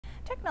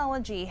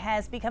Technology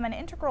has become an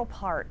integral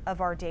part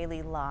of our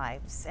daily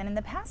lives, and in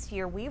the past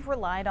year, we've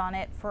relied on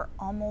it for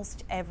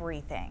almost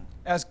everything.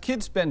 As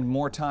kids spend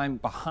more time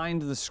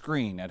behind the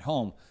screen at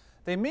home,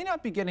 they may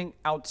not be getting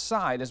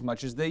outside as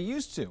much as they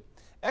used to.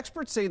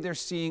 Experts say they're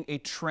seeing a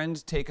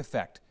trend take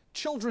effect.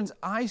 Children's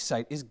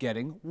eyesight is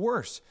getting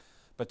worse,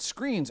 but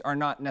screens are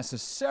not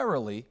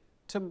necessarily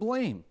to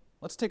blame.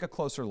 Let's take a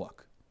closer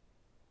look.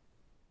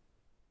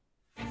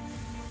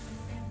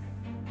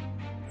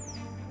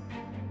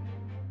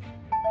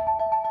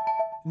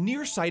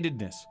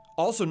 Nearsightedness,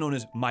 also known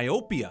as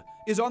myopia,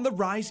 is on the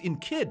rise in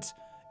kids.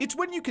 It's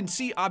when you can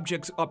see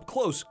objects up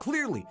close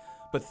clearly,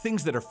 but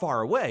things that are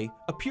far away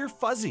appear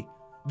fuzzy.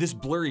 This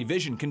blurry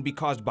vision can be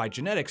caused by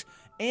genetics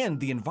and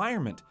the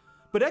environment.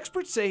 But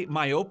experts say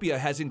myopia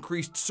has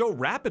increased so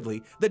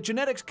rapidly that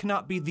genetics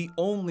cannot be the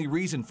only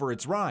reason for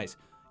its rise.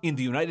 In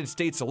the United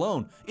States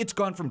alone, it's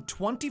gone from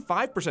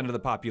 25% of the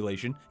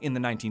population in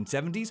the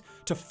 1970s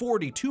to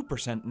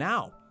 42%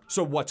 now.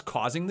 So what's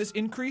causing this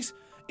increase?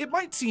 It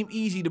might seem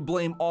easy to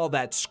blame all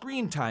that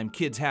screen time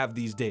kids have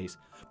these days,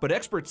 but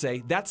experts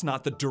say that's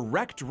not the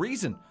direct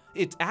reason.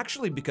 It's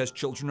actually because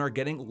children are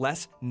getting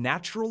less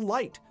natural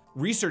light.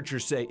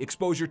 Researchers say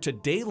exposure to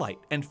daylight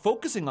and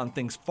focusing on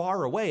things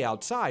far away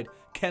outside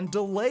can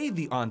delay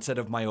the onset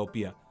of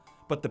myopia.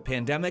 But the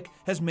pandemic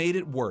has made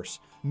it worse.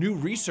 New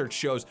research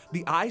shows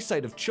the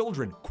eyesight of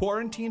children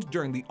quarantined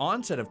during the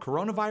onset of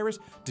coronavirus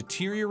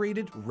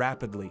deteriorated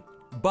rapidly.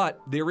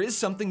 But there is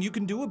something you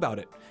can do about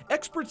it.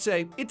 Experts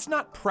say it's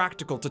not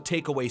practical to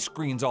take away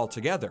screens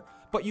altogether,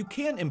 but you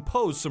can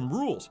impose some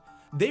rules.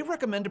 They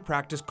recommend a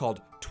practice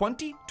called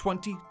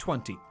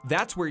 20-20-20.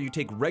 That's where you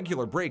take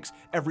regular breaks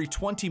every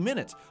 20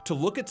 minutes to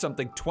look at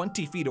something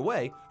 20 feet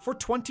away for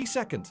 20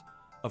 seconds.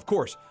 Of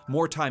course,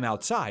 more time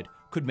outside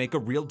could make a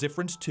real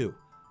difference too.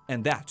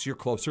 And that's your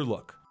closer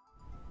look.